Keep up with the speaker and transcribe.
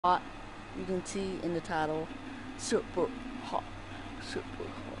hot. You can see in the title, super hot, super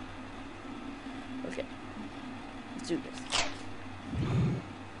hot. Okay, let's do this.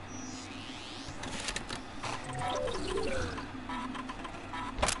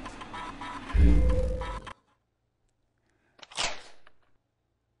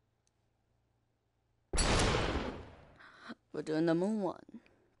 We're doing number one.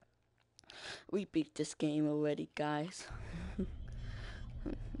 We beat this game already, guys.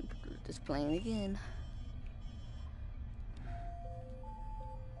 Just playing again.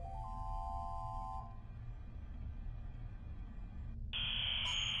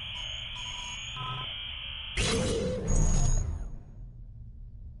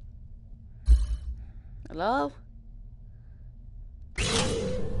 Hello?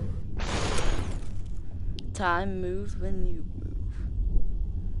 Time moves when you move.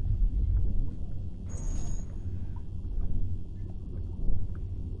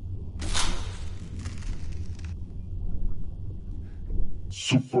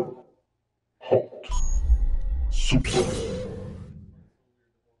 Super hot.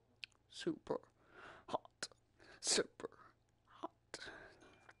 Super hot. Super hot.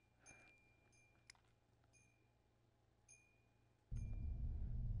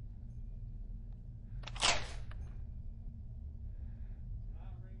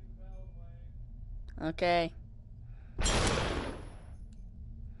 Okay.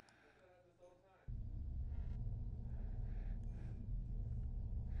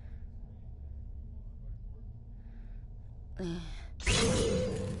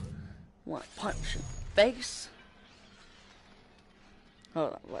 Want to punch in the face?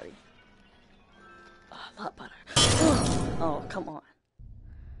 Hold on, buddy. Oh, a lot better. Oh, come on.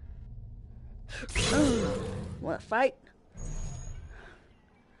 Wanna fight?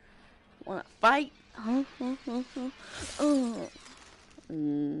 Wanna fight? No.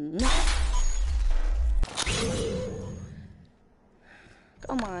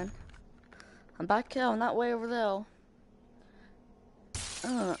 Come on. I'm back here. I'm not way over there.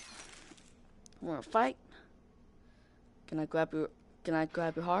 Wanna fight? Can I grab your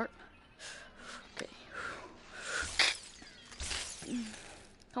heart? Okay.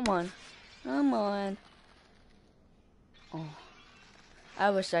 Come on. Come on. Oh.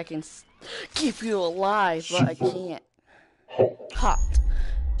 I wish I can keep you alive, but I can't. Hot.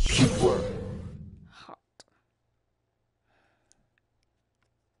 super Hot.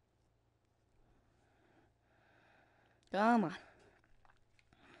 Come on.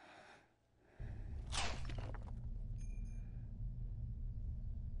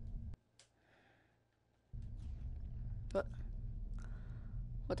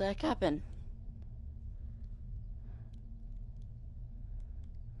 What the heck happened?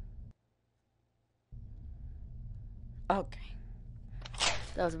 Okay.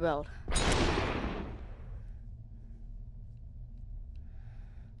 That was a build.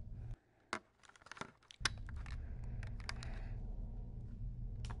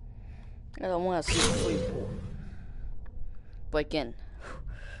 I don't want to see the people break in.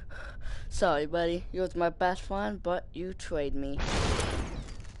 Sorry, buddy. You was my best friend, but you betrayed me.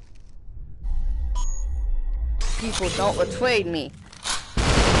 People don't betray me.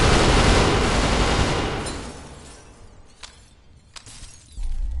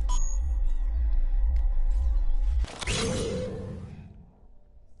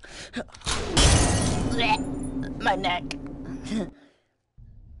 My neck.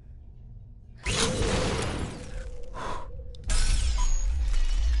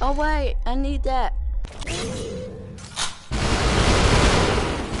 Oh wait, I need that.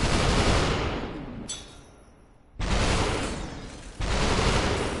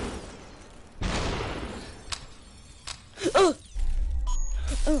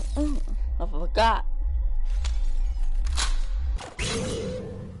 I forgot.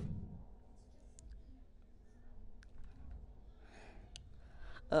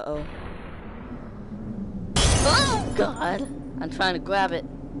 Uh-oh. Oh, God. I'm trying to grab it.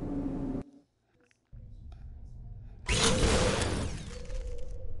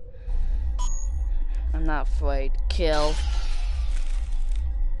 I'm not afraid. Kill.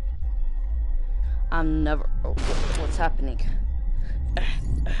 I'm never... Oh, what's happening?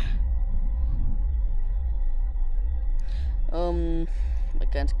 My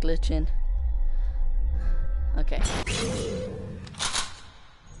gun's glitching. Okay.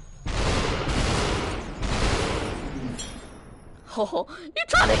 Oh, you're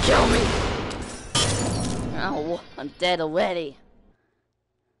trying to kill me! Oh, I'm dead already.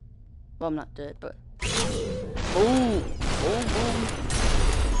 Well, I'm not dead, but... Boom! Boom, boom.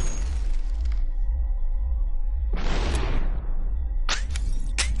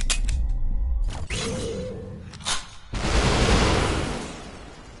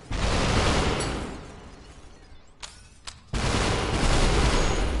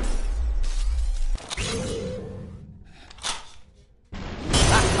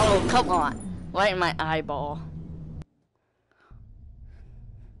 Oh, come on. Right in my eyeball.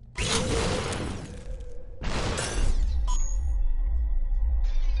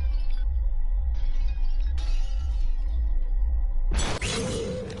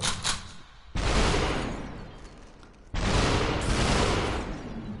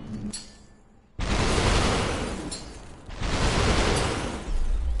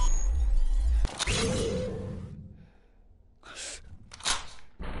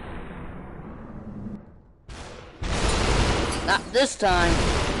 Not this time.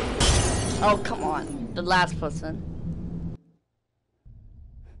 Oh, come on. The last person.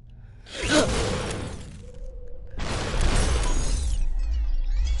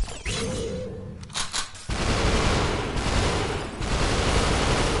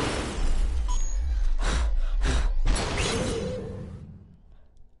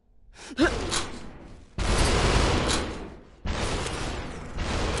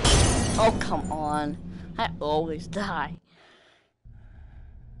 Oh, come on. I always die.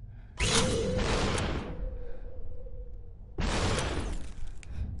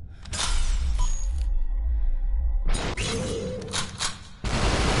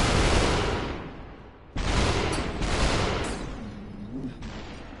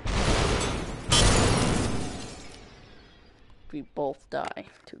 We both die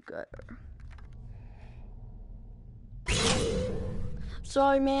together.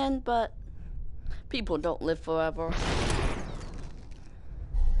 Sorry, man, but people don't live forever.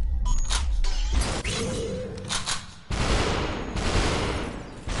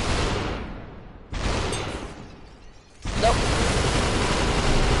 Nope.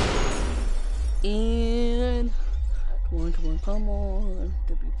 And come on,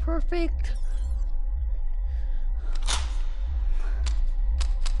 to be perfect.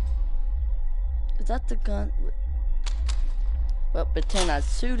 Is that the gun? Well, pretend I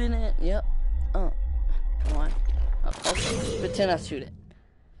shoot in it. Yep. Oh, come on. Oh, okay. Pretend I shoot it.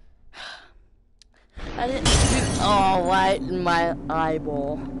 I didn't shoot. Oh, right in my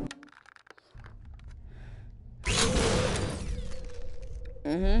eyeball.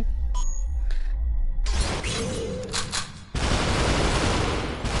 Mm-hmm.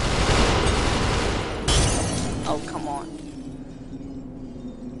 Oh, come on.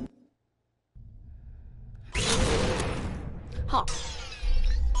 Huh.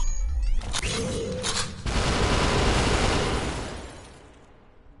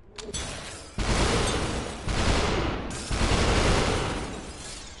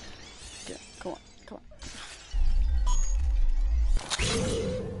 Okay, come on, come on.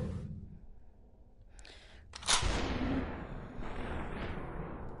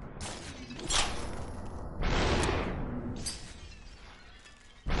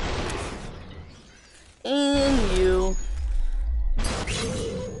 And you.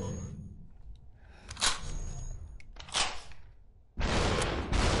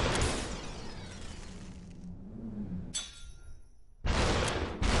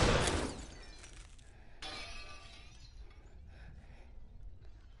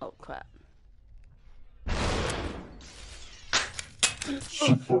 Oh crap.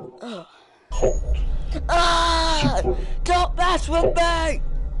 Super hot. Ah! Super. Don't mess with me!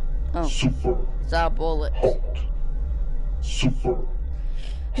 Oh, Super it's our bullet. hot. Super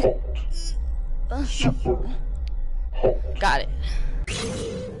hot. Super hot. Got it.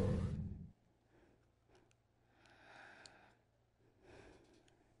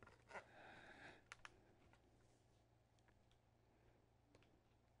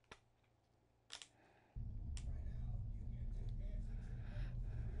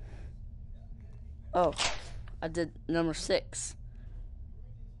 Oh, I did number 6.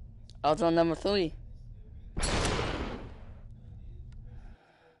 I was on number 3.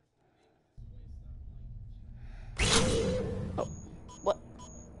 Oh, what?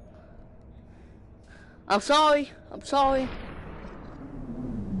 I'm sorry. I'm sorry.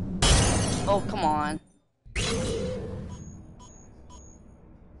 Oh, come on.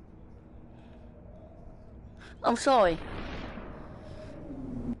 I'm sorry.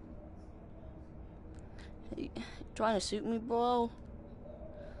 Hey, you trying to shoot me, bro?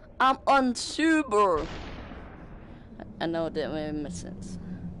 I'm unsuper. I know it didn't really make sense.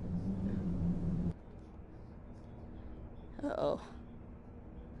 Uh-oh.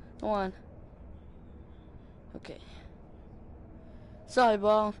 Come on. Okay. Sorry,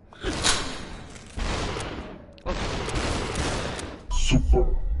 bro.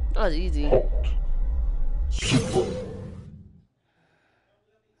 Super That was easy. hot. Super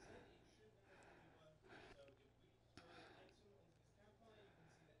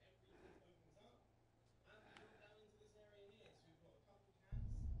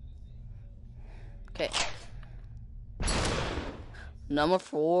Okay. Number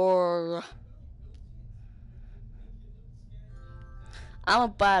 4. I'm a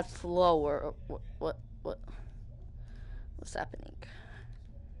bit slower. What's happening?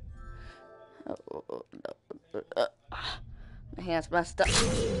 Oh, no. My hand's messed up.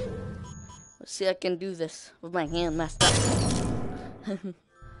 Let's see, I can do this with my hand messed up.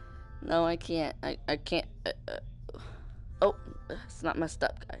 No, I can't. I can't. Oh, it's not messed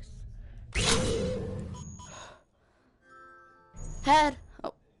up, guys. Head.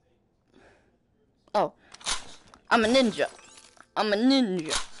 Oh. Oh. I'm a ninja. I'm a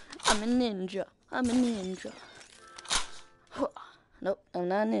ninja. I'm a ninja. I'm a ninja. Nope, I'm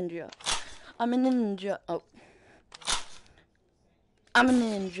not a ninja. I'm a ninja. Oh. I'm a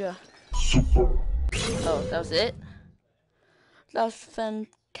ninja. Super. Oh, that was it? That was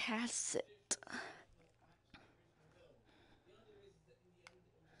fantastic.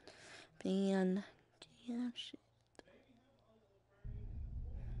 Fantastic.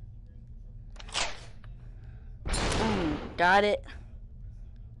 Got it.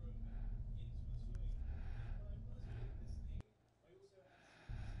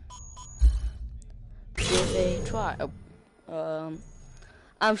 Give a try. Oh.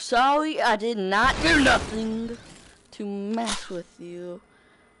 I'm sorry I did not do nothing to mess with you.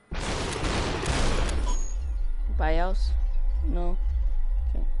 Anybody else? No?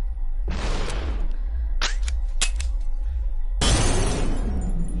 Okay.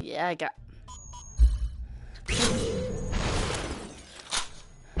 Yeah, I got.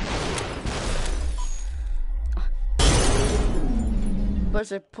 But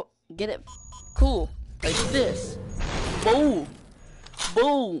get it cool like this. Boom,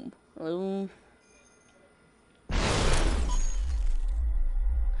 boom.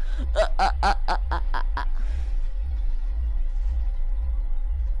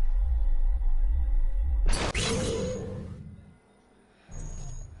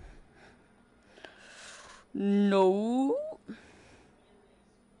 No.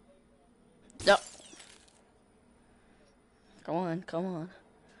 No. Come on, come on.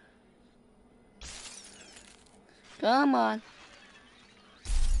 Come on.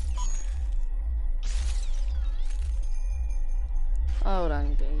 Hold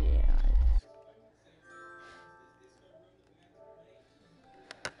on, yeah.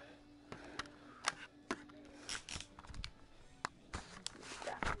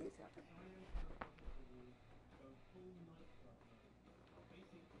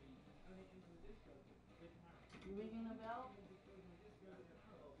 You ringing a bell?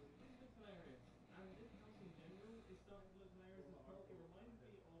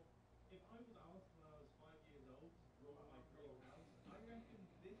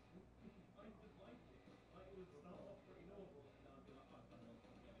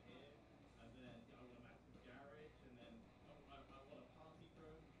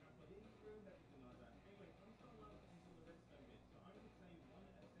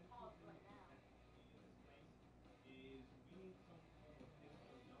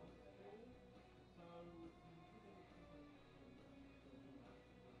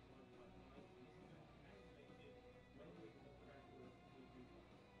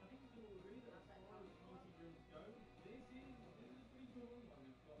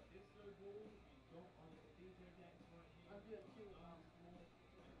 I'll do it too.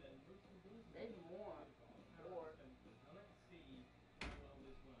 Maybe more. Or.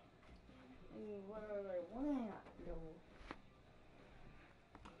 What are they? What am I doing?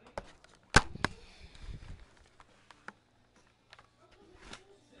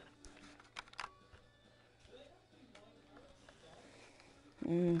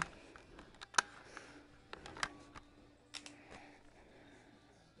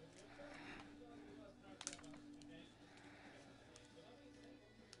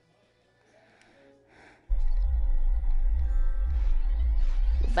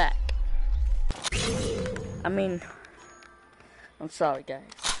 Back. I mean, I'm sorry, guys.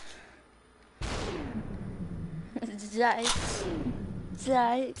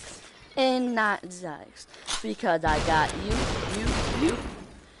 Zykes, and not Zykes, because I got you,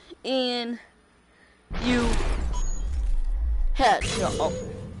 and you headshot. Oh.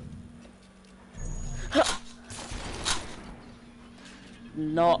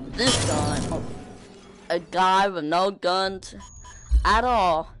 Not this time. Oh. A guy with no guns at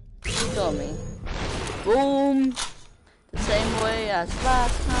all killed me. Boom. The same way as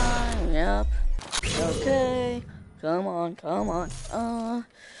last time. Yep. Okay. Come on, come on.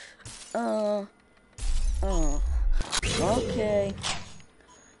 Okay.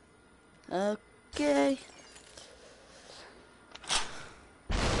 Okay.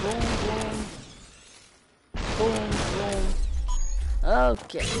 Boom, boom.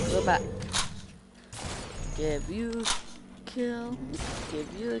 Okay, we're back. Give you a kill, give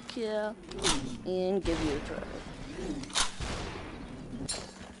you a kill, and give you a trophy.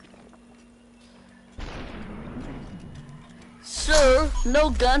 Sir, no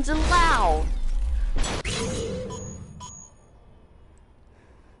guns allowed.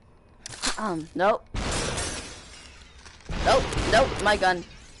 Nope. Nope, nope, my gun.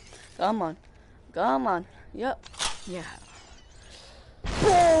 Come on. Come on. Yep. Yeah.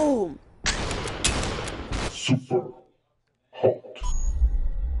 Boom! Super hot.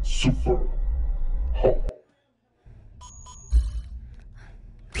 Super hot.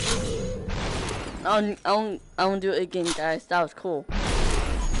 I won't do it again, guys. That was cool.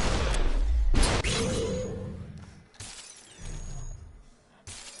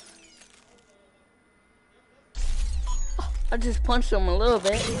 Oh, I just punched him a little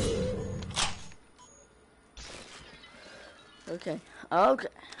bit. Okay. Okay.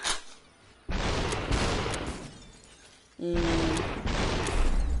 And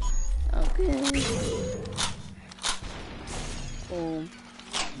okay. Boom.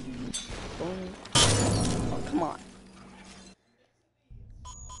 Boom. Oh, come on.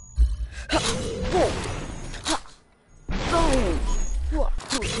 Ha! Boom! Ha!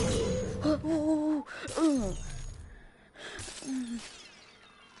 Boom!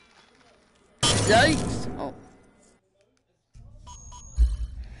 Yikes! Oh.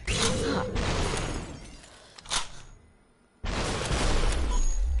 Ha!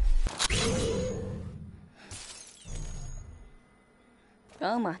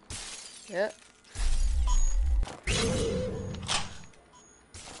 Come on. Yep.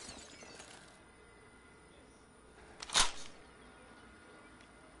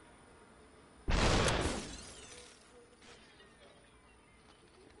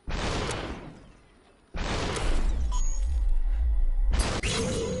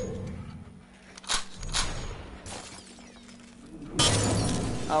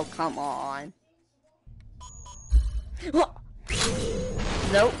 Oh, come on.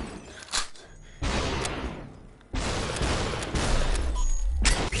 Nope.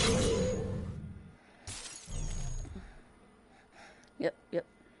 Yep.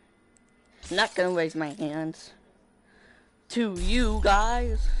 Not gonna raise my hands to you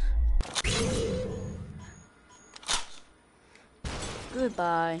guys.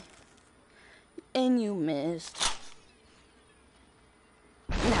 Goodbye. And you missed.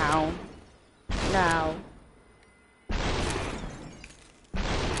 Now.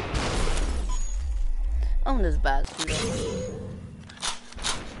 I'm this bad shooter.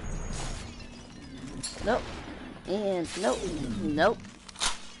 Nope. And nope.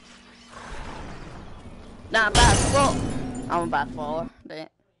 Not bad fall. I'm a bad faller. Dang.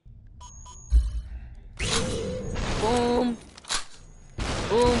 Boom.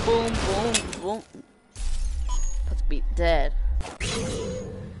 Boom. Let's be dead.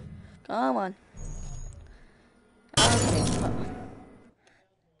 Come on. Okay.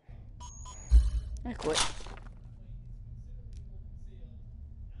 I quit.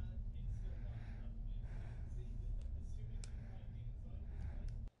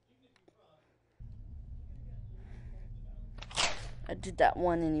 I did that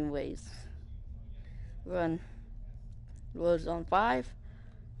one anyways. Run. Was on 5.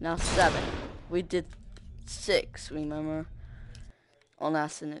 Now 7. We did 6, remember? On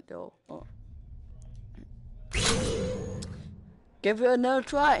accident though. Oh. Give it another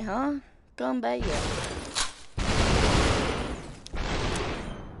try, huh? Come back here.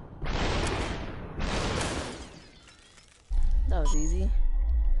 That was easy.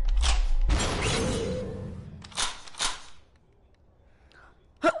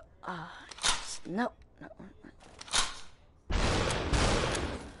 No.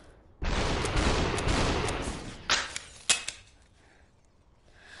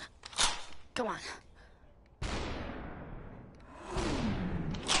 Come on.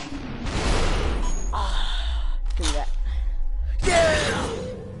 Give me that. Yeah!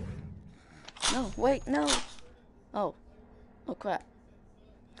 No, wait, no. Oh crap.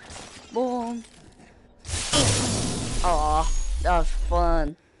 Boom. Aw, that was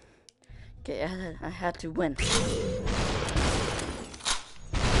fun. Okay, I had to win.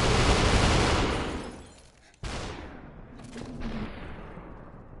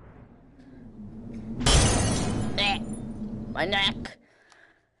 My neck.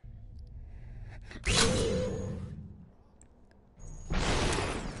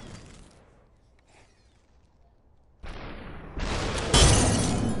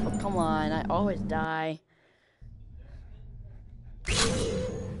 Oh, come on, I always die.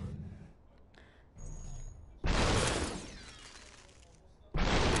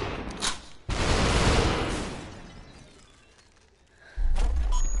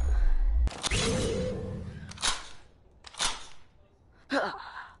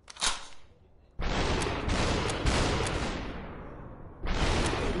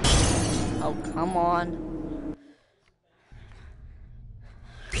 Oh, come on.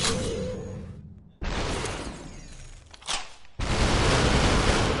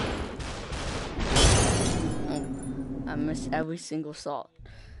 I missed every single shot.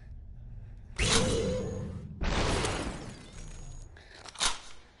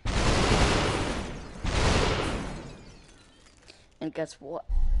 And guess what?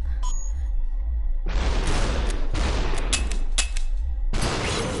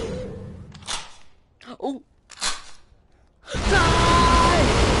 Oh! Die!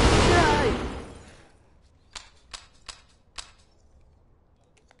 Die!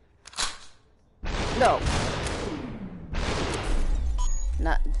 No.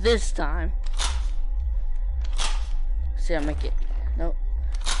 Not this time. See, I'll make it. Nope.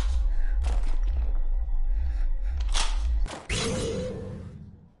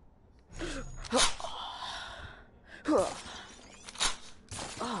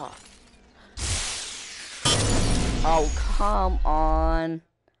 Oh, come on.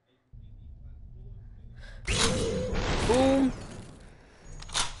 Boom.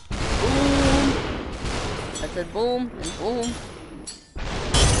 Boom. I said boom and boom.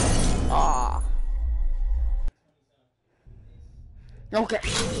 Ah. Okay.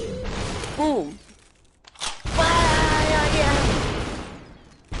 Boom.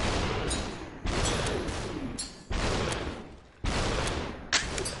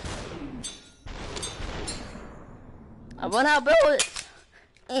 I run out of bullets.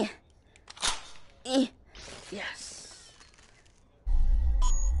 Yes.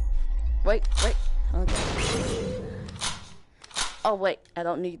 Wait. Okay. Oh wait, I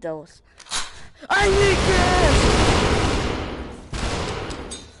don't need those. I need this.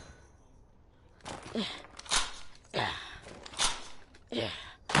 Yeah.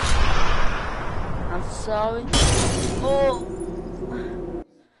 I'm sorry. Oh.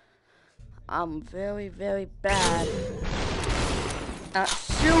 I'm very, very bad at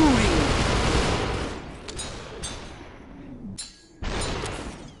shooting.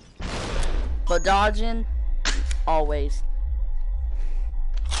 But dodging, always.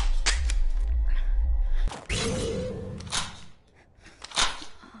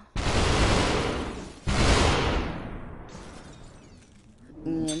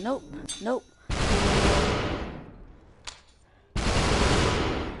 Nope.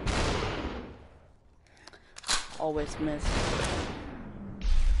 Always miss.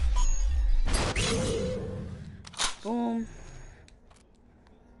 Boom.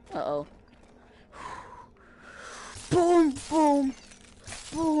 Uh-oh. Boom.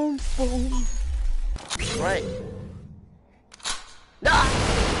 Right. Ah!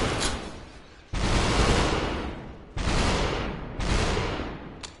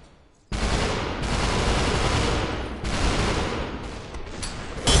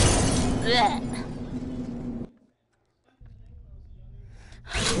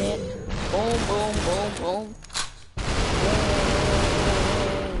 Boom.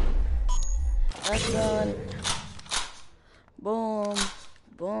 That's done. Boom.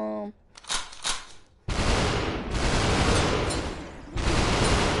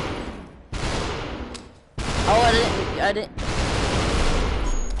 Oh, I didn't.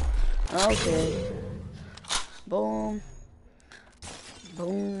 Okay. Boom.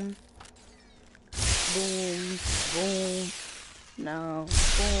 Now,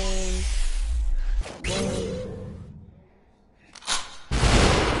 boom.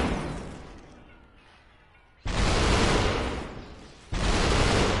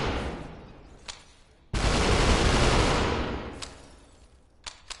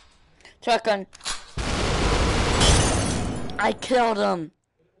 Shotgun. I killed him.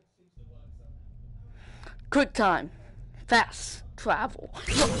 Quick time. Fast travel.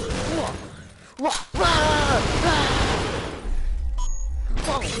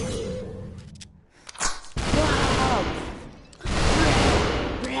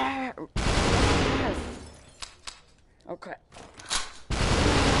 Okay.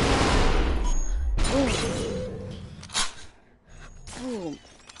 Boom.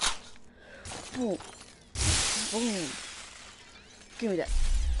 Give me that.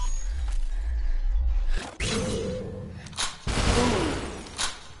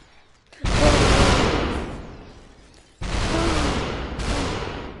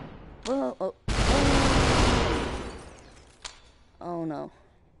 Oh no.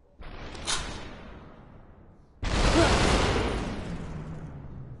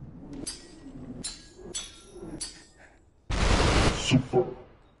 Super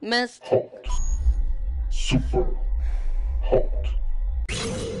Missed. hot. Super hot.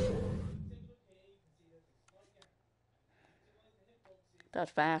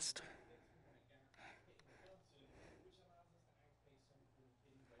 That's fast.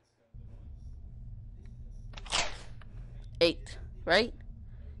 right?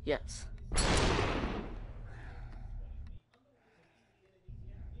 Yes.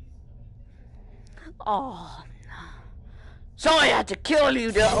 Oh, sorry I had to kill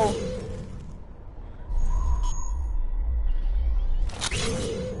you though.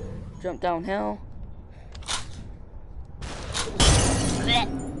 Jump downhill.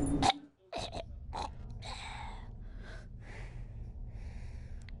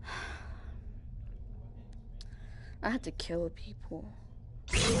 I had to kill people.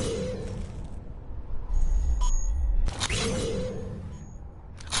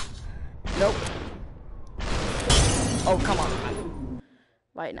 Nope. Oh, come on.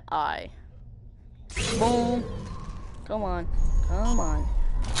 Right in the eye. Boom. Come on. Come on.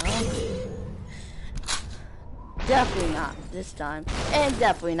 Definitely not this time. And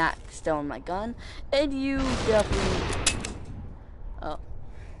definitely not stealing my gun. And you definitely...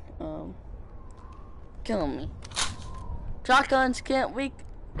 killing me. Shotguns can't reach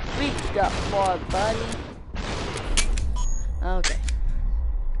that far, buddy. Okay.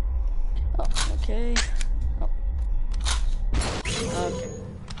 Oh, okay. Oh. Okay.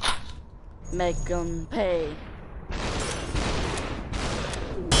 Make them pay.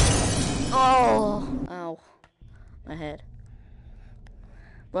 Oh! Ow. My head.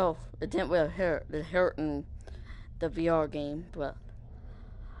 Well, it didn't really hurt. It hurt in the VR game, but...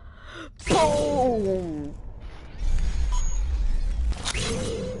 Boom!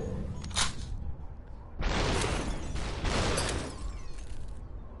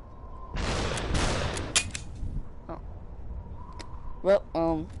 Oh. Well,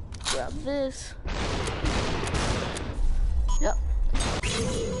 grab this. Yep.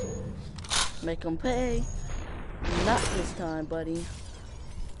 Make them pay. Not this time, buddy.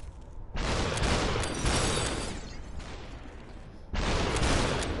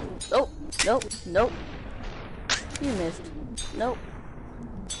 Nope. Nope. Nope. You missed. Nope.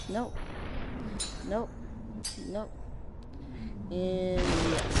 Nope. Nope. Nope. And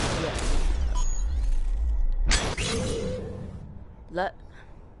yes. Let.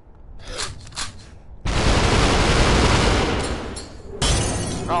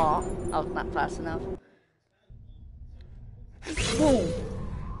 Oh, I was not fast enough. Boom.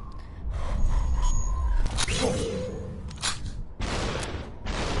 Boom.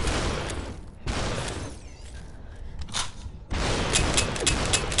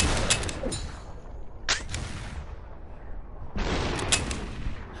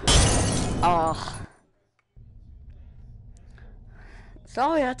 Oh.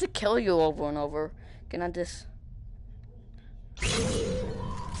 Sorry, I had to kill you over and over. Can I just...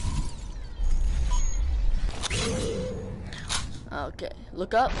 Okay,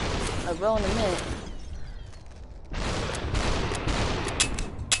 look up. I will in a minute.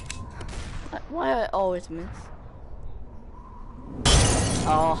 Why do I always miss?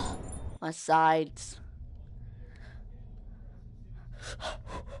 Oh, my sides.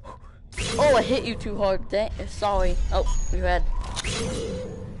 Oh, I hit you too hard. Sorry. Oh, your head.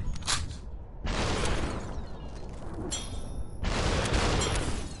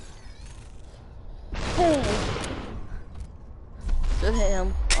 Boom. Should hit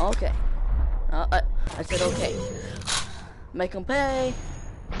him. Okay. I said okay. Make him pay.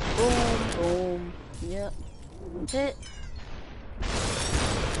 Boom, boom. Yep. Hit.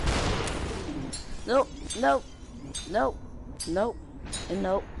 Nope. Nope. Nope. Nope. And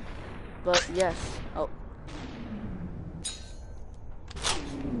nope. But yes. Oh.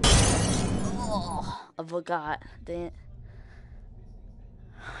 Oh, I forgot. Dang it.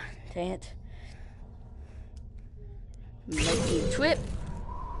 Dang it. Make you trip.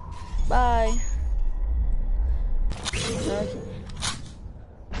 Bye. Okay.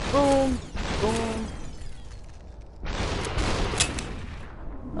 Boom. Boom.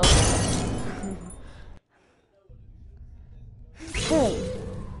 Okay. Boom.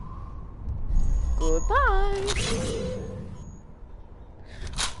 Goodbye.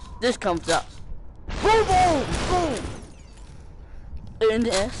 This comes up. Boom, boom, boom. And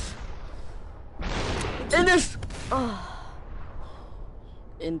this. And this. Oh.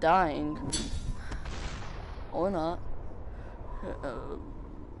 And dying. Or not.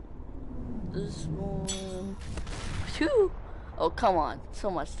 This one. Phew. Oh, come on.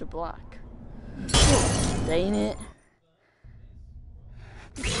 So much to block. Oh, dang it.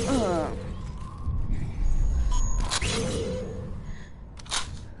 Boom.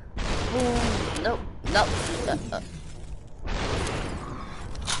 Nope. Nope.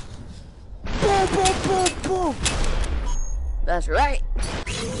 Boom, boom, boom, boom. That's right.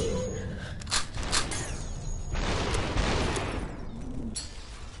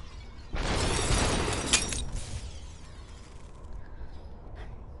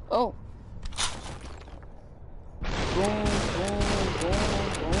 Oh. Boom, boom, boom,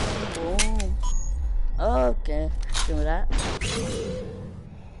 boom, boom. Okay, give me that.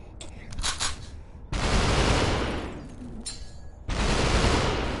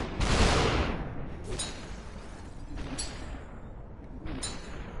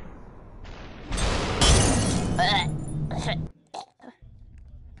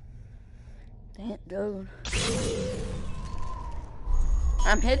 Damn, dude.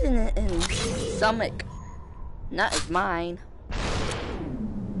 I'm hitting it in stomach. Not as mine.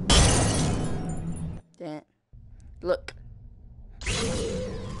 Damn. Look.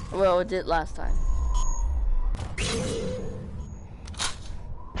 Well, it did last time.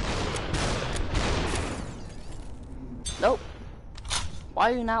 Nope.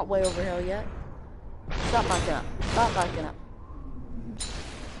 Why are you not way over here yet? Stop backing up. Stop backing up.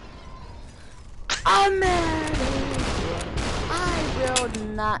 I'm mad. I will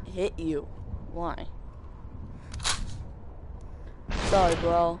not hit you. Why? Sorry,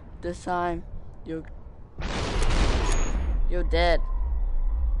 bro. This time, you're dead.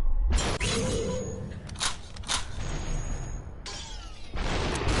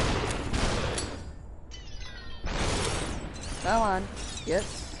 Come on.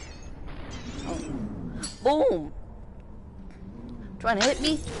 Yes. Oh. Boom. Trying to hit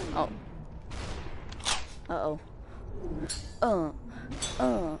me? Oh. Uh-oh.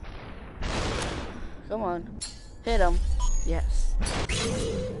 Come on. Hit him. Yes.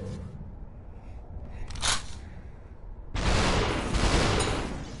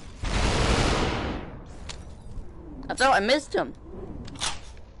 I thought I missed him.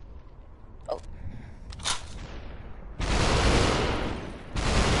 Oh.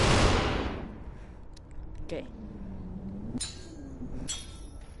 Okay.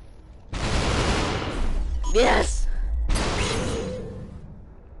 Yes!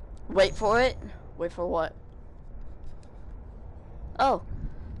 Wait for it. Wait for what? Oh.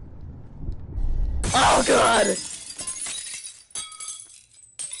 Oh, God!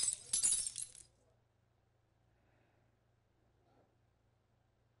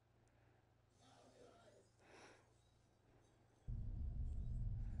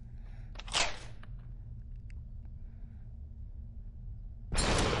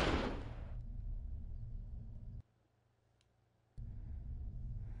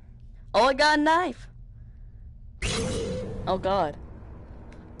 Oh, I got a knife. Oh, God.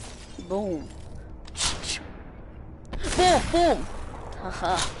 Boom. Boom, boom.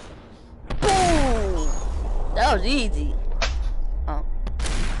 Haha. Boom. That was easy. Oh.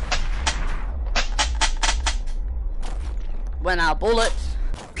 Went out bullets.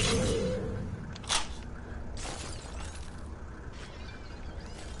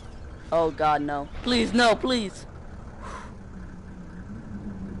 Oh, God, no. Please, no, please.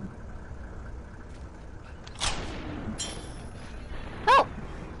 Help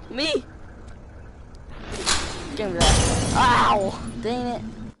me. Give me that. Ow! Dang it.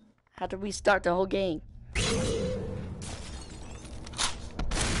 Had to restart the whole game.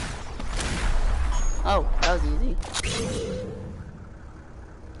 Oh, that was easy.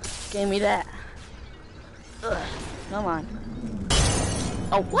 Give me that. Ugh, come on.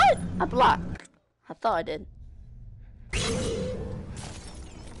 Oh, what? I blocked. I thought I did.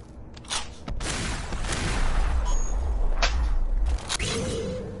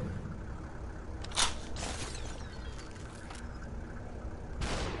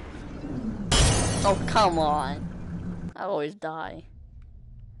 Oh, come on. I always die.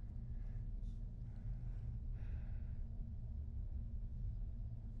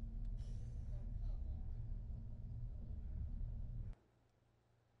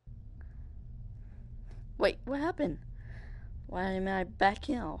 Wait, what happened? Why am I back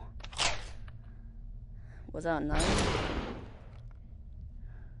in? Was that 9?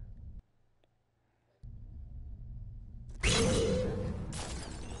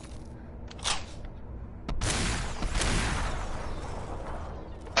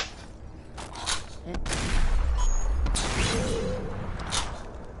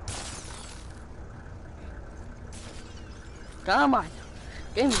 Come on.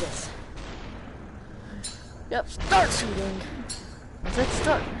 Give me this. Yep, start shooting. Let's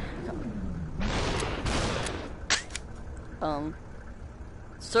start.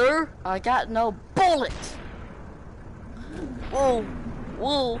 Sir, I got no bullets. Whoa,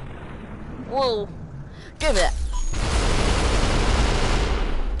 whoa, whoa. Give me that.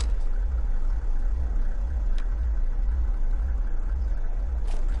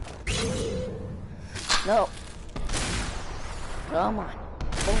 No. Come on.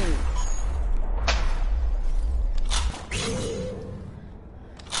 Boom.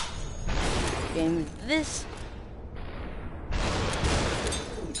 Give me this.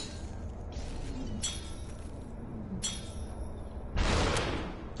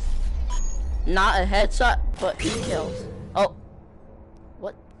 Not a headshot, but he kills. Oh.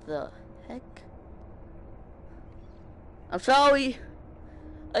 What the heck? I'm sorry.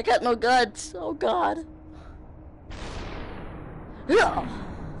 I got no guns. Oh god. Yeah.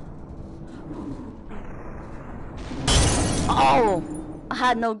 Oh, I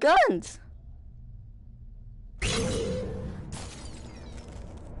had no guns.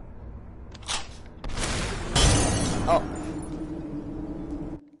 Oh.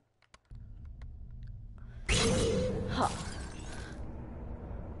 Huh.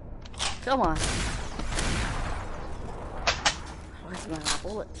 Come on. Where's my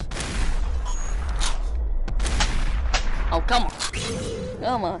bullets? Oh, come on.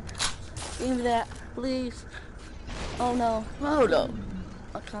 Come on. Give me that, please. Oh no. Oh no.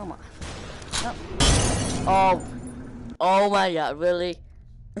 Oh, come on. No. Oh. Oh my god, really?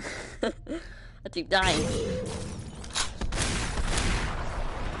 I keep dying.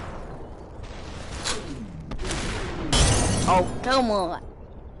 Oh, come on.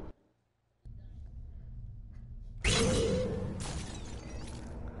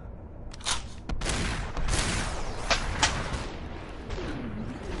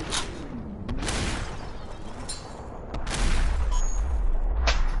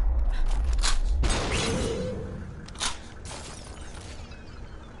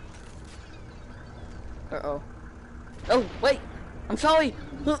 Uh-oh. Oh, wait. I'm sorry.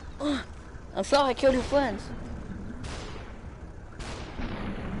 I'm sorry I killed your friends.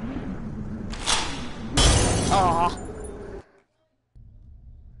 Aww.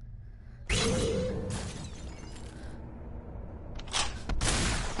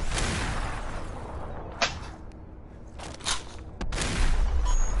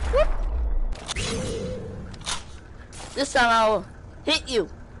 This time I'll hit you.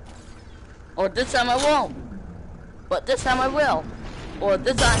 Or this time I won't. But this time I will. Or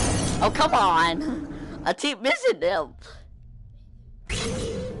this time... Oh, come on. I keep missing them.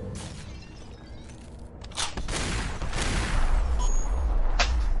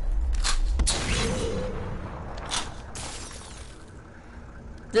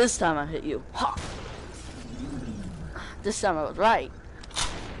 This time I hit you. Ha. This time I was right.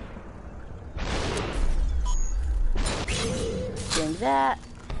 Getting that.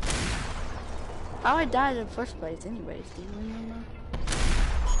 How I died in the first place anyways, do you remember?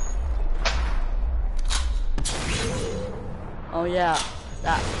 Oh yeah,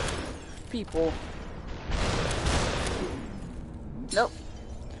 that people. Nope.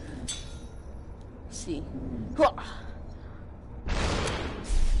 Let's see.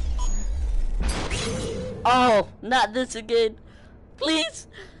 Oh, not this again. Please,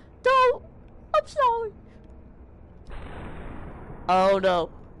 don't. I'm sorry. Oh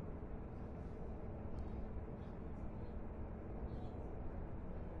no.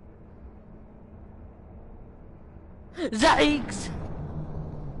 Yikes!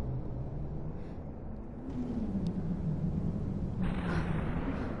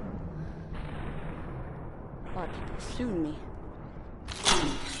 Oh, people shooting me.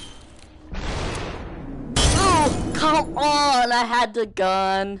 Oh, come on! I had the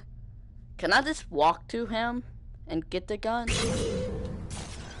gun. Can I just walk to him and get the gun?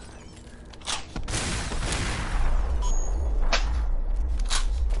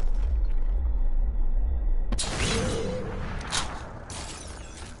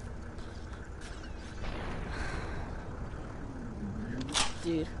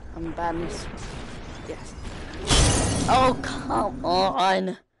 Dude, I'm bad in this. Yes. Oh, come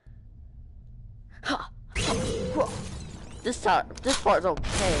on. This part's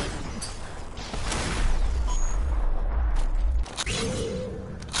okay.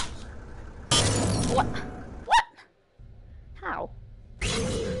 What? What? How?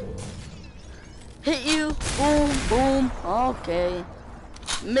 Hit you. Boom, boom. Okay.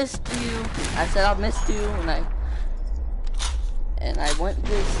 Missed you. I said I missed you, and I went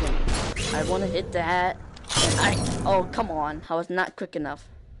this, and I want to hit that, and oh, come on, I was not quick enough.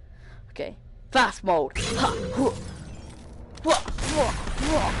 Okay, fast mode. Ha, hua, hua, hua,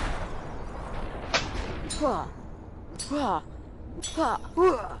 hua, hua, hua,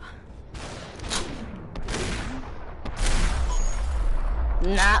 hua.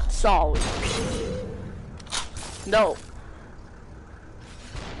 Not sorry. No.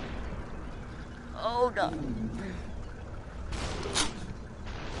 Oh no.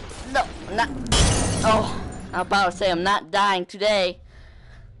 No, I'm not. Oh, I'm about to say I'm not dying today,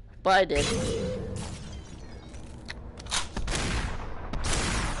 but I did.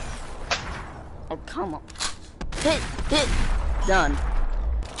 Oh, come on. Hit, hit, done.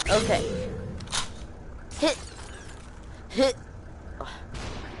 Okay. Hit, hit.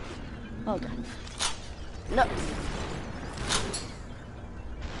 Oh god. No.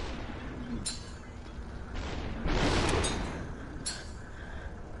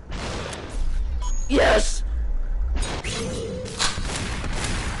 Yes!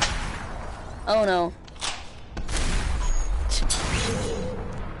 Oh no.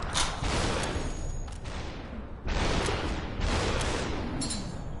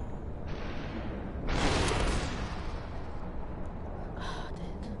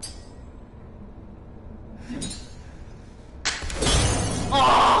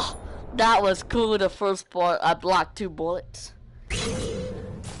 Oh, that was cool. The first part, I blocked 2 bullets.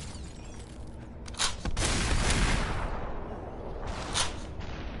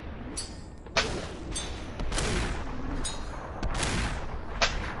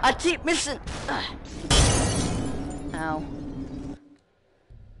 I keep missing. Ow.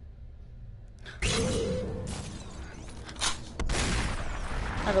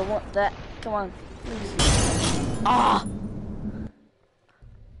 I don't want that. Come on, please. Ah.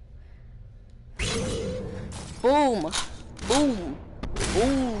 Boom. Boom.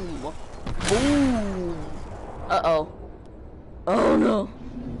 Boom. Boom. Uh-oh. Oh no.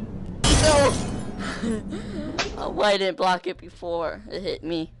 No. Oh, why didn't block it before it hit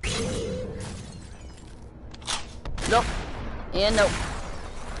me? Nope. And nope.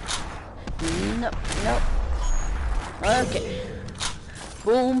 Nope. Nope. Okay.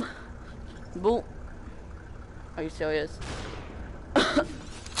 Boom. Boom. Are you serious?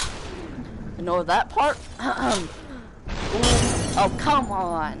 You know that part? Boom. Oh, come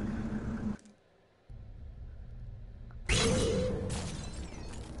on.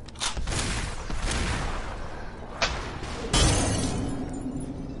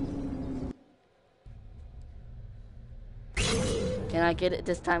 Can I get it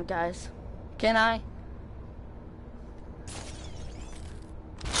this time, guys? Can I?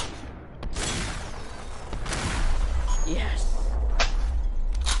 Yes.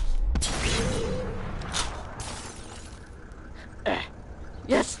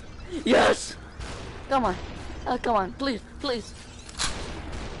 Yes. Yes. Come on. Come on. Please. Please.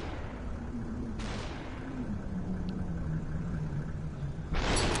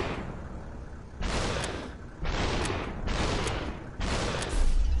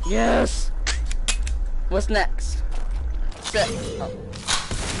 Yes. What's next? Set. Oh.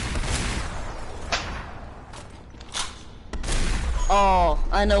 Oh,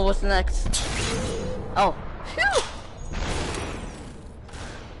 I know what's next. Oh. Phew.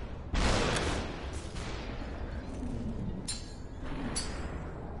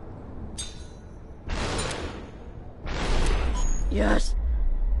 Yes.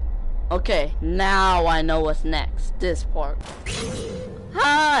 Okay, now I know what's next. This part.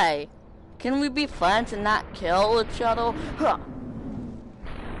 Hi! Can we be friends and not kill each other? Huh.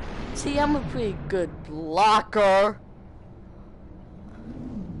 See, I'm a pretty good blocker.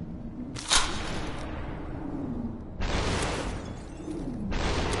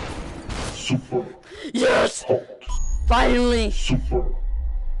 Super Yes! hot. Finally! Super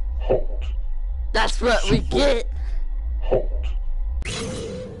hot. That's what we Super get! hot.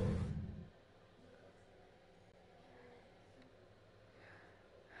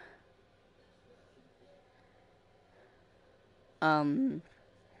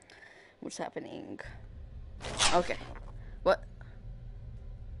 What's happening? Okay. What?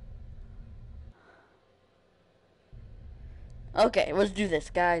 Okay, let's do this,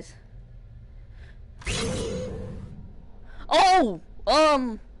 guys. Oh!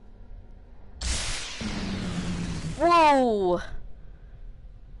 Whoa!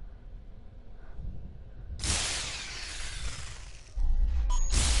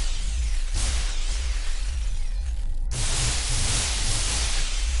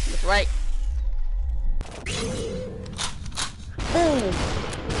 That's right. Boom!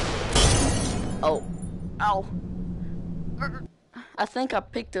 Oh. Ow. I think I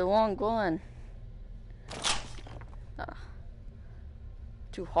picked the wrong one.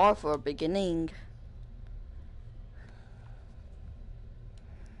 Too hard for a beginning.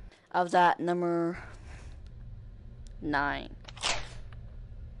 I was at number 9.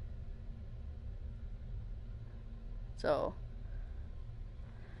 So,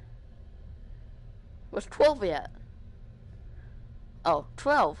 what's 12 yet? Oh,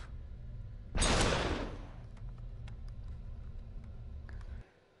 12.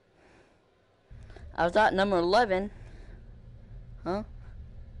 I was at number 11. Huh?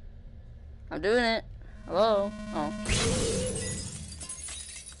 I'm doing it. Hello? Oh.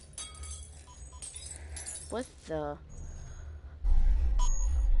 What the?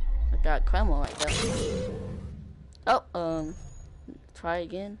 I got Kreml right there. Oh, try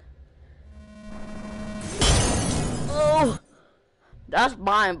again. Oh, that's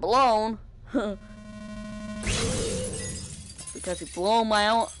mind blown. Because he blew my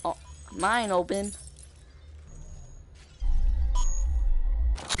own mine open.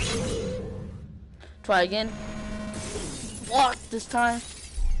 Try again. Block this time.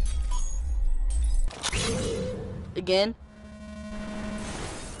 Again.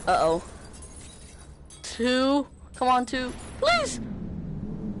 Uh-oh. 2. Come on, 2. Please.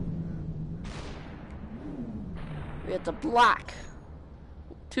 We have to block.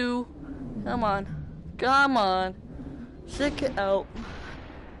 2. Come on. Come on. Stick it out.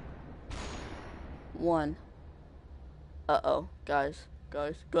 1. Uh-oh. Guys.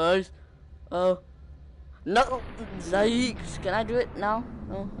 Oh. No. Yikes. Can I do it now?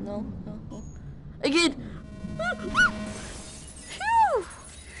 No. Again. Phew.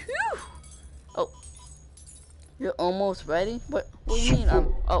 Oh. You're almost ready? What do you mean?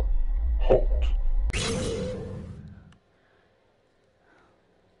 Oh. Halt.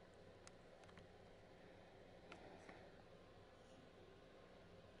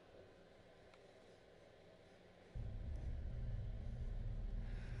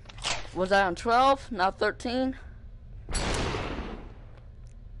 Was I on 12? Now 13?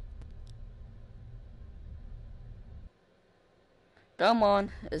 Come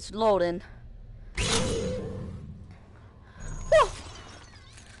on, it's loading. Woo!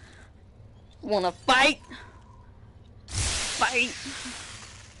 Wanna fight? Fight!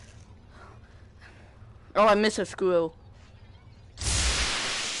 Oh, I missed a screw.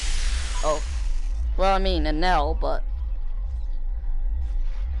 Oh. Well, I mean a nail, but...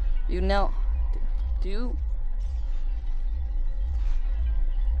 You know, do you?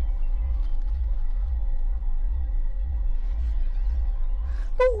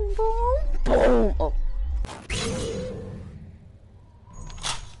 Boom, boom, boom. Oh.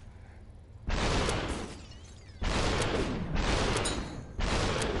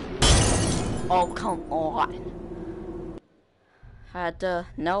 Oh, come on. Had to,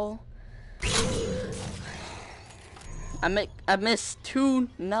 no. I missed 2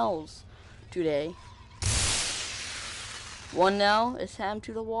 nails today. 1 nail is hammed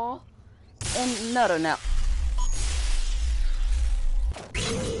to the wall, and another nail.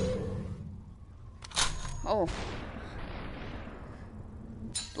 Oh.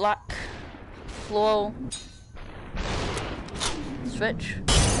 Block. Flow. Switch.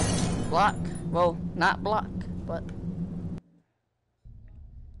 Block. Well, not block, but.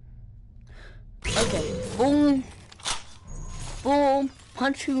 Okay. Boom. Boom,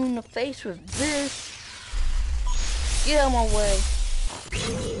 punch you in the face with this. Get out of my way.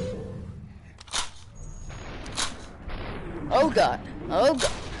 Oh God, oh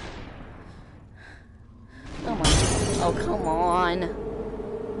God. Come on. Oh, come on.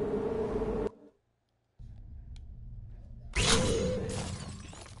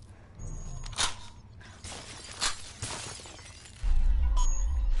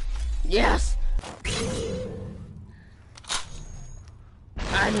 Yes.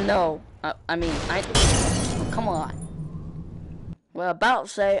 I know. I mean, oh, come on. Well, about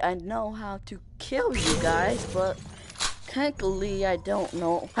to say I know how to kill you guys, but technically I don't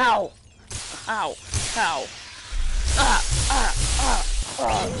know how. How?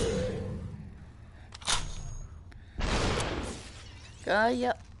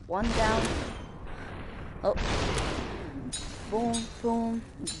 Yep. 1 down. Oh. Boom, boom,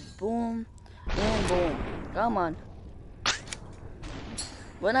 boom, and boom. Come on.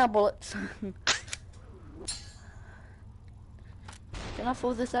 Run out bullets. Can I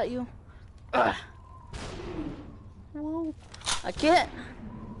throw this at you? Ugh. Whoa. I can't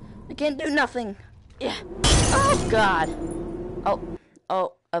do nothing. Yeah. Oh God.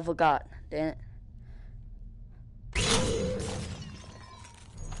 Oh, I forgot. Damn it.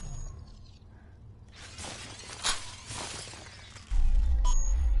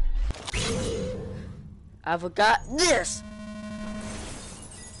 I forgot this.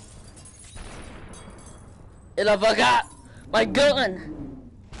 And I forgot my gun.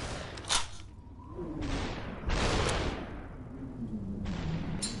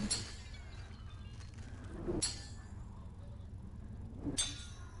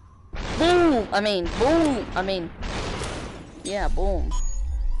 Boom. I mean, yeah, boom.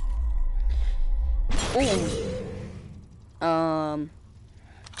 Boom.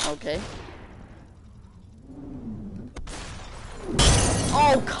 Okay.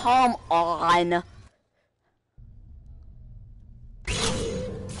 Oh, come on.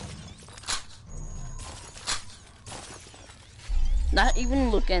 not even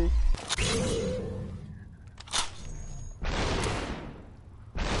looking.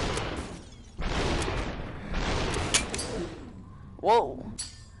 Whoa.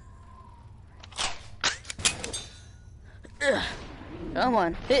 Ugh. Come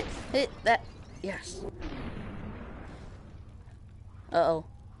on, hit that. Yes. Uh-oh.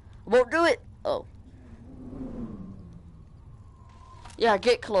 Won't do it. Oh. Yeah,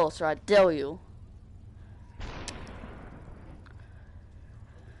 get closer, I dare you.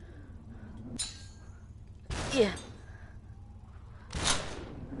 Yeah.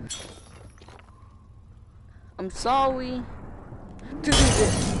 I'm sorry to do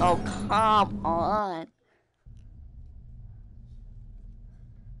this. Oh, come on.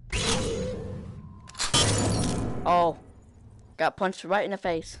 Oh. Got punched right in the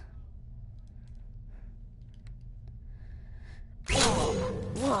face. Oh.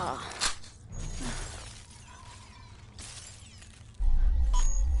 Wow.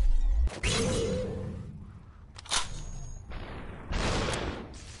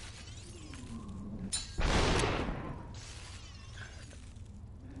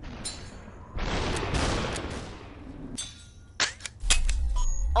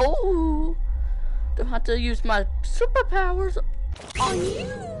 Oh, gonna have to use my superpowers on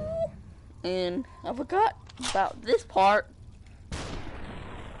you. And I forgot about this part.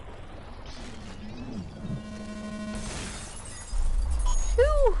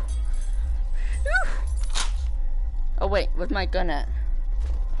 Whew. Whew. Oh wait, where's my gun at?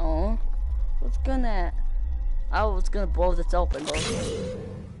 Oh, what's gun at? I was gonna blow this open though.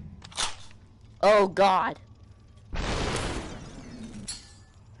 Oh God.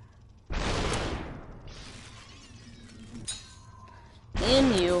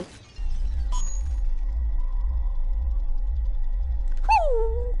 In you.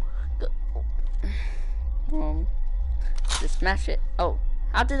 Just smash it. Oh,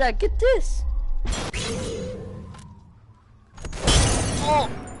 how did I get this? Oh.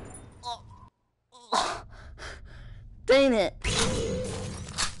 Oh. Dang it.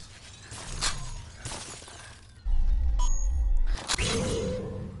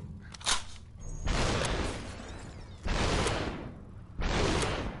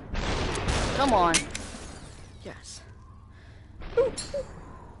 Come on. Yes. Ooh.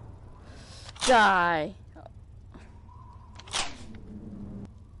 Die.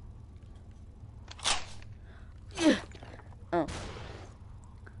 Oh.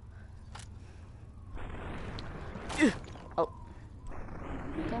 Oh.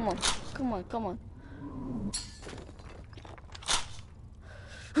 Come on. Come on. Come on.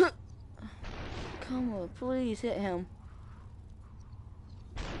 Come on. Please hit him.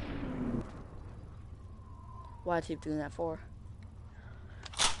 Why I keep doing that for?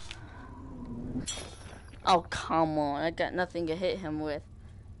 Oh, come on. I got nothing to hit him with.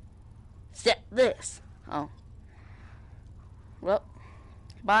 Set this. Oh. Well,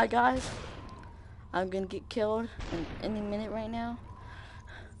 bye guys. I'm gonna get killed in any minute right now.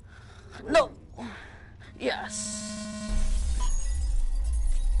 No! Yes!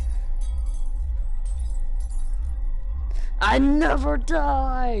 I never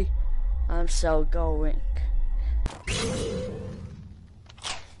die! I'm so going.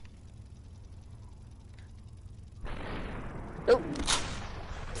 Oh!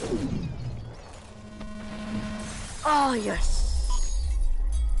 Oh, yes!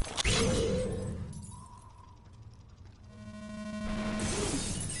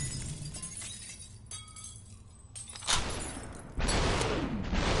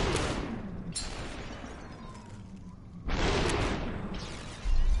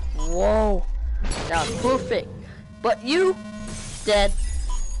 Whoa, that was perfect. But you, dead.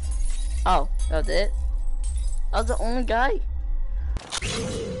 Oh, that was it? I was the only guy?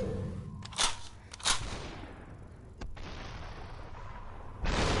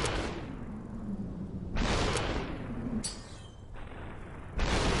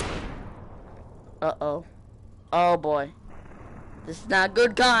 Uh-oh. Oh boy. This is not a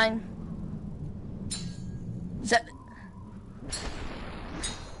good kind. Set.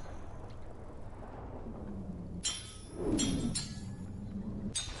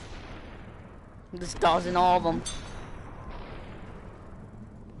 This dodging all of them.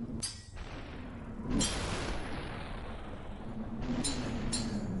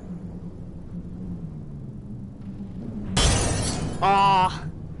 Ah.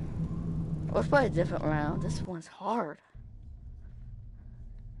 Let's play a different round. This one's hard.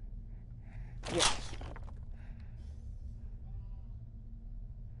 Yes.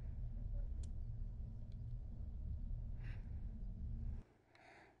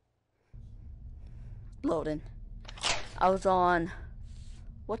 Loading. I was on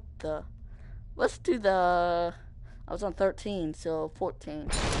What the? Let's do the... I was on 13, so 14.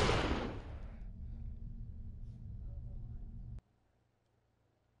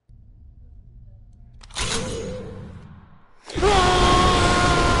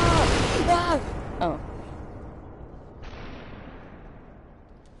 Oh.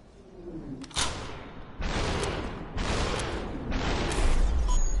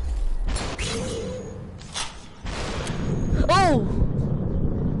 Oh!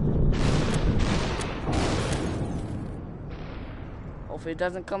 Hopefully it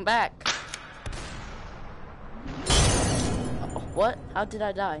doesn't come back. Oh, what? How did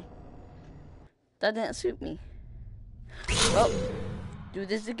I die? That didn't suit me. Well, do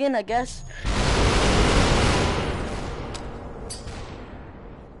this again, I guess.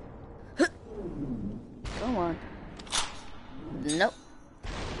 Come on. Nope.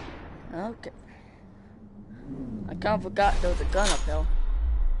 Okay. I kind of forgot there was a gun uphill.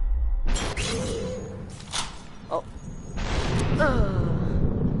 Oh.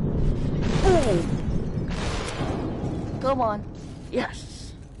 Ooh. Come on.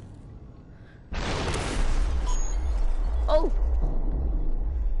 Yes. Oh.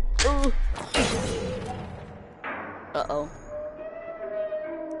 Ooh. Uh-oh.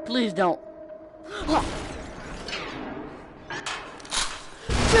 Please don't.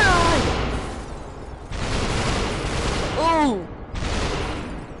 Die! Oh.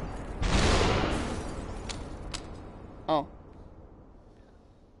 Oh.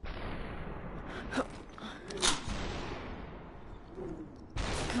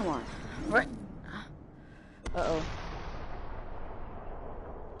 Come on. Right. Uh-oh.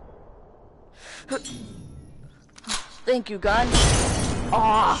 Thank you, gun.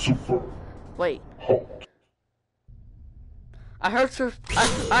 Ah. Super Wait. hot. I heard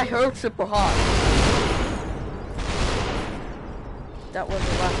super hot. That was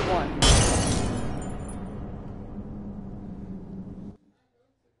the last one.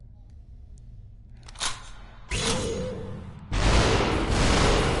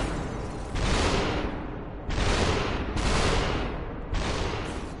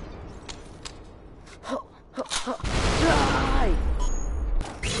 Die!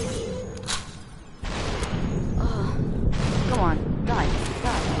 Come on, die,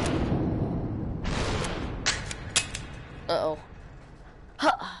 die. Uh-oh.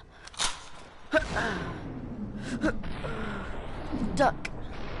 Duck.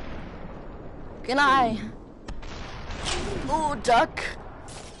 Can I? Ooh, duck.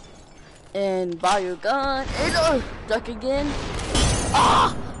 And buy your gun. And duck again.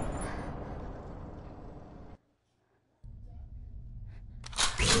 Ah!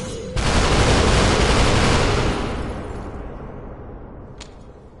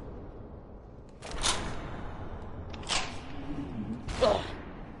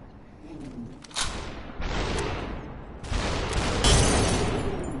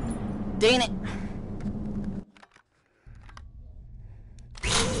 Dang it.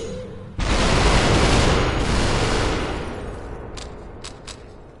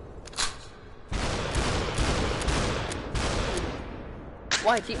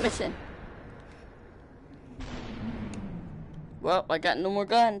 Why I keep missing? Well, I got no more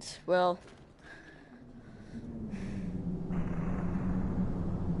guns. Well.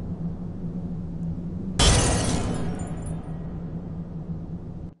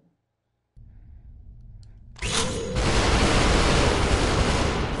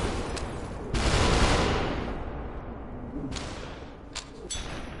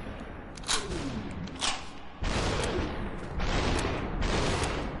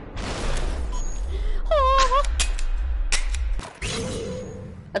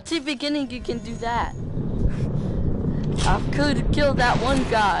 At the beginning, you can do that. I could have killed that one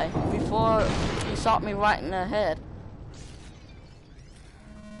guy before he shot me right in the head.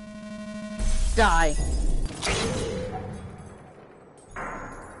 Die.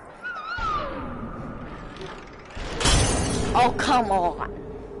 Oh, come on.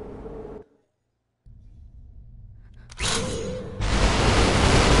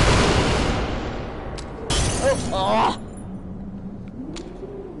 Oh.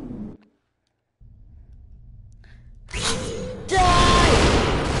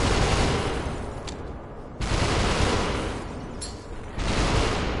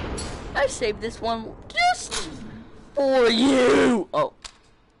 I saved this one just for you. Oh,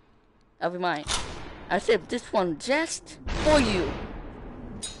 never mind. I saved this one just for you.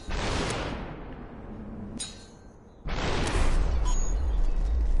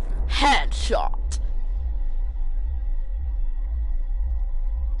 Headshot.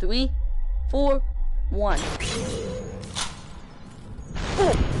 3, 4, 1.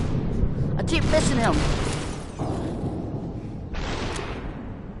 I keep missing him.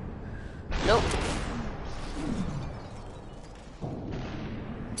 Nope.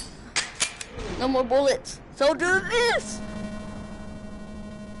 No more bullets. So do this.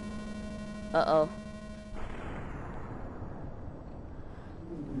 Uh-oh.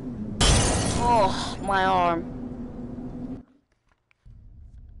 Oh, my arm.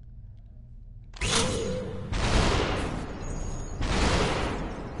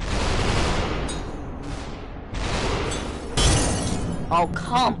 Oh,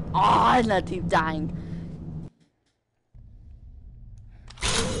 come on, I keep dying.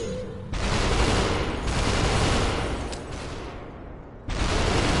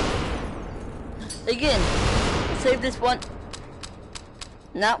 Again, save this one.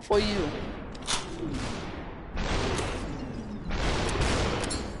 Not for you.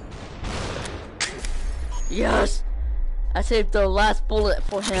 Yes! I saved the last bullet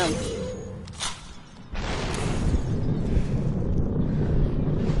for him.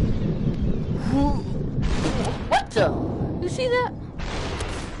 What the? You see that?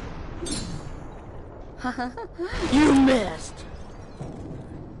 You missed!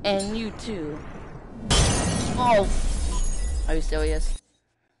 And you too. Oh! Are you serious?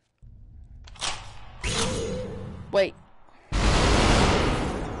 Wait.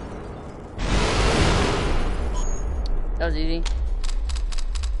 That was easy.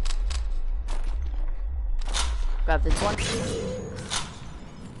 Grab this one.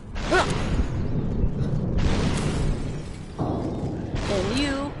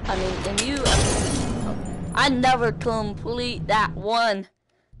 And you, I never complete that one.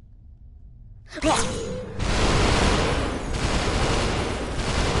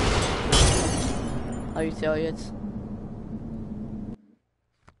 Are you serious?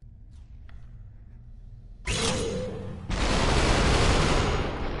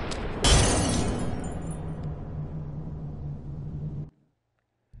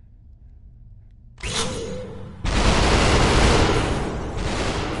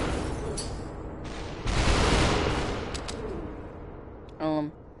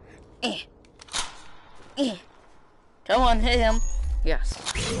 Come on, hit him. Yes.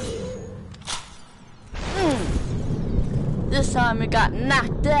 This time it got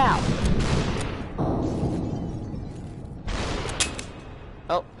knocked out.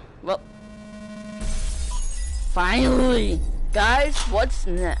 Oh, well. Finally. Guys, what's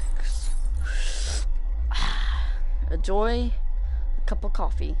next? Enjoy a cup of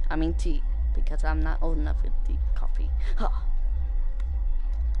coffee. I mean tea. Because I'm not old enough for tea coffee. Huh.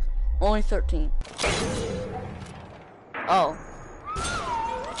 Only 13. Oh.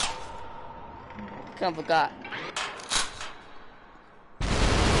 Kinda forgot.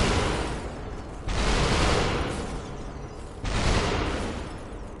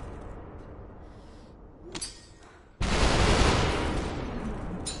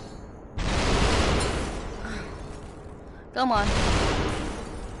 Come on.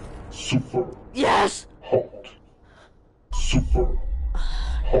 Super. Yes! Hot. Super.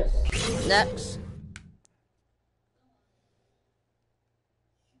 Hot. Next.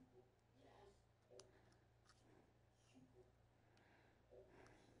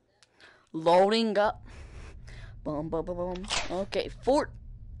 Loading up. Boom, boom, boom, boom. Okay,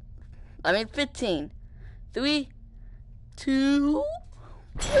 15. 3, 2, 1.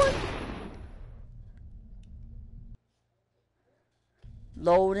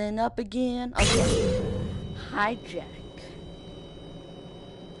 Loading up again. Okay. Hijack.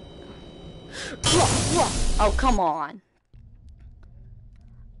 Oh, come on.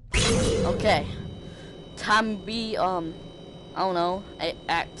 Okay. Time to be, I don't know,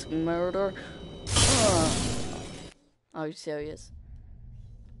 act murder. Are you serious?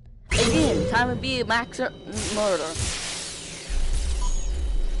 Again, time to be a max murder.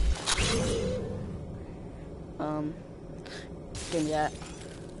 Give me that.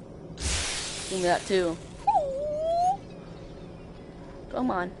 Give me that too.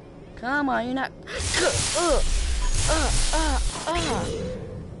 Come on. Come on, you're not.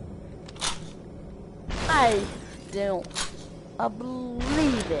 I don't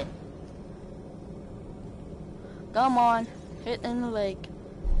believe it. Come on, hit in the leg.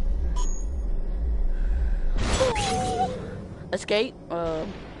 Escape.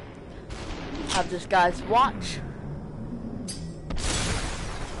 Have this guy's watch.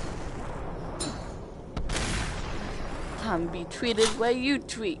 Time to be treated where you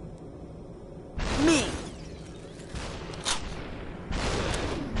treat me.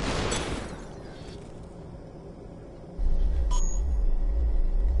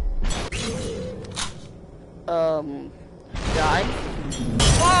 Die.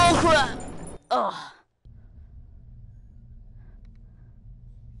 Oh crap! Ugh.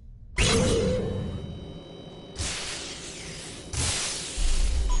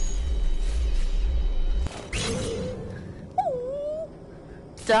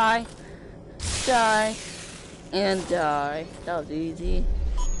 Die, die, and die. That was easy.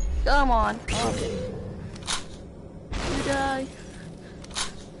 Come on. Okay. You die.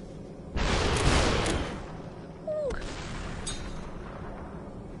 Woo.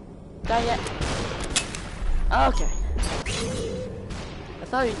 Die yet? Okay. I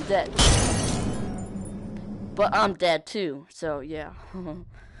thought he was dead. But I'm dead too, so yeah. Boom,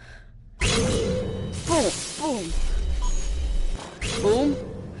 boom. Boom.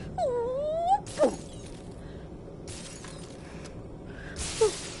 Boom.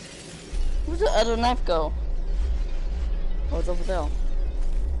 Where's the other knife go? Oh, it's over there.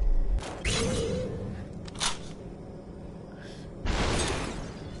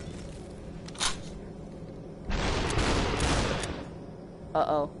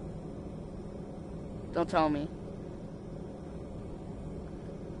 Uh-oh. Don't tell me.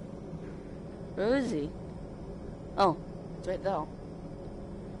 Where is he? Oh, it's right there.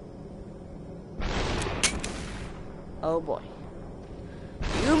 Oh boy.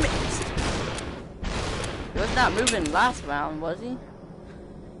 You missed. He was not moving last round, was he?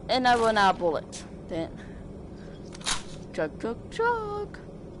 And I run out of bullets. Then. Chug, chug, chug.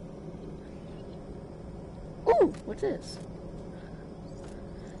 Ooh, what's this?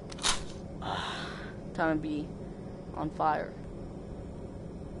 Time to be on fire.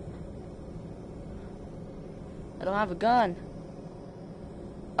 I don't have a gun.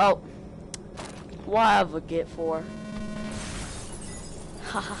 Oh. Whatever, get for.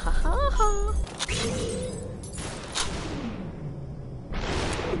 Ha ha ha ha ha.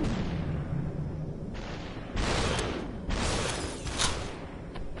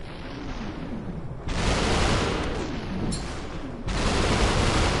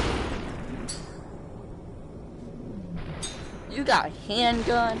 You got a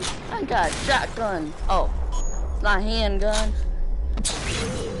handgun? I got a shotgun. Oh, it's not a handgun.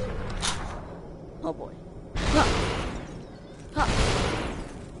 Oh boy. Ha. Ha.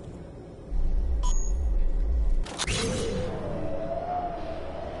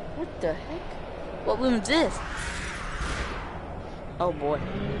 What the heck? What room is this? Oh boy.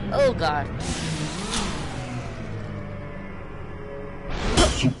 Oh god.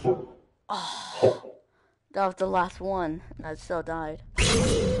 Super. Oh, that was the last one, and I still died.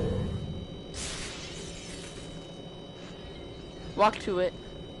 Walk to it.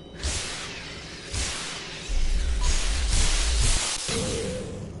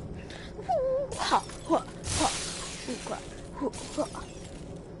 Ha, ha, ha. Ooh, crap. Ooh, ha.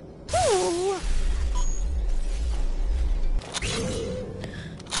 Ooh.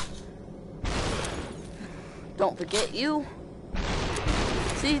 Don't forget you.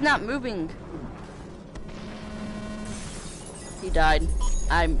 See, he's not moving. He died.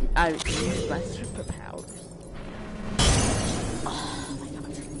 I used my superpowers. Oh my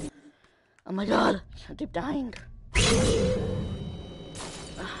god. Oh my god. I keep dying.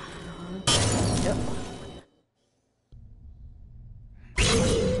 Yep.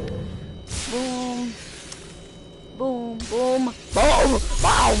 Boom. Boom. Boom. Boom.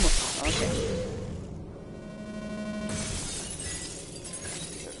 Boom. Okay.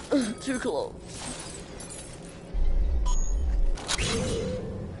 Too close.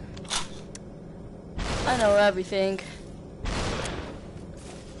 I know everything.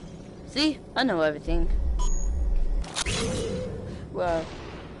 See? I know everything. Well,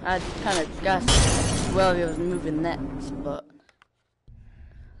 I kind of guessed where he was moving next, but...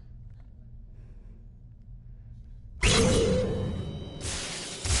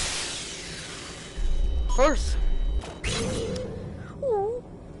 First. Ooh.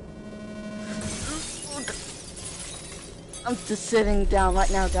 I'm just sitting down right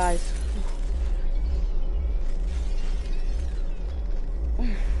now, guys.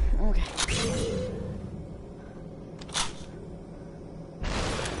 Okay.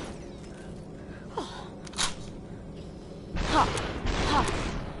 Ha! Ha!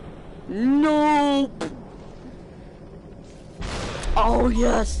 Nope! Oh,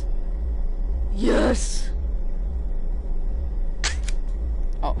 yes! Yes!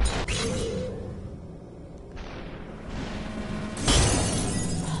 Oh.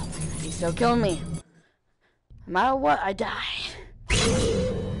 He's still killing me. No matter what, I die.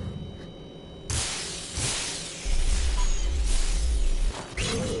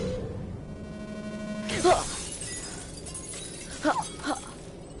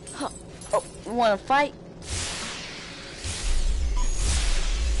 Oh, you wanna fight?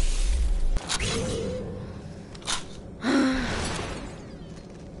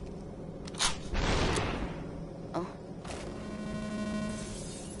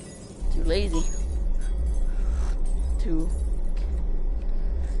 Too lazy. Too.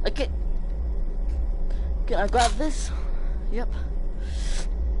 Okay. Can I grab this? Yep.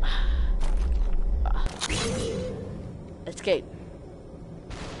 Escape.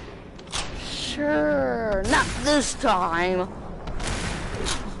 Sure, not this time.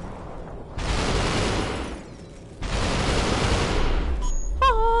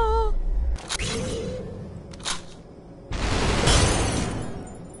 Ah.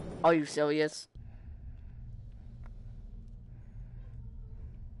 Are you serious?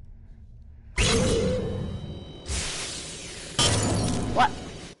 What?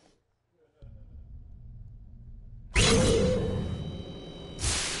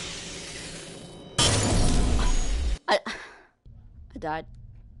 I died.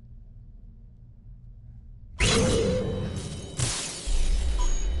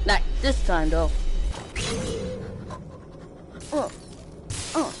 Not this time though.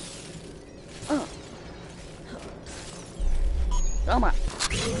 Come on.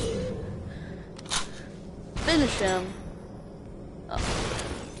 Finish him.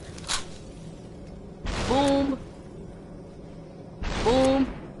 Boom. Boom.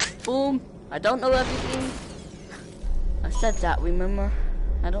 Boom. I don't know everything. I said that, remember?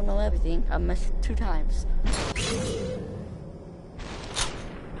 I don't know everything. I missed it 2 times.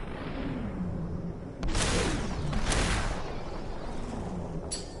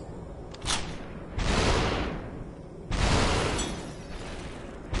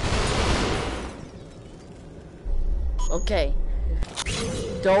 Okay.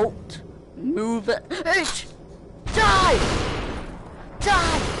 Don't move it. H! Die!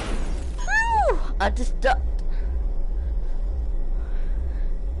 Die! Whew! I just died.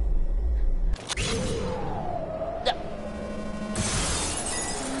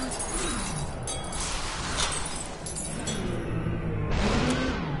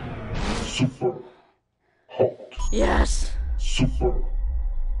 Super hot. Yes. Super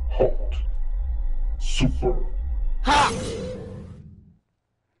hot. Super Ha!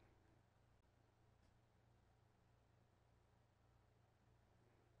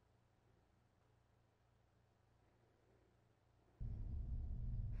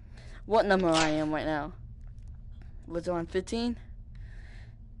 What number I am right now? Was it on 15?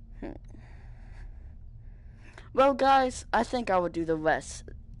 Well, guys, I think I will do the rest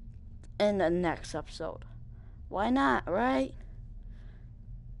in the next episode. Why not, right?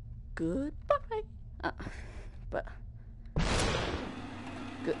 Goodbye. But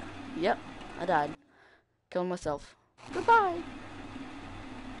good. Yep, I died. Killed myself. Goodbye.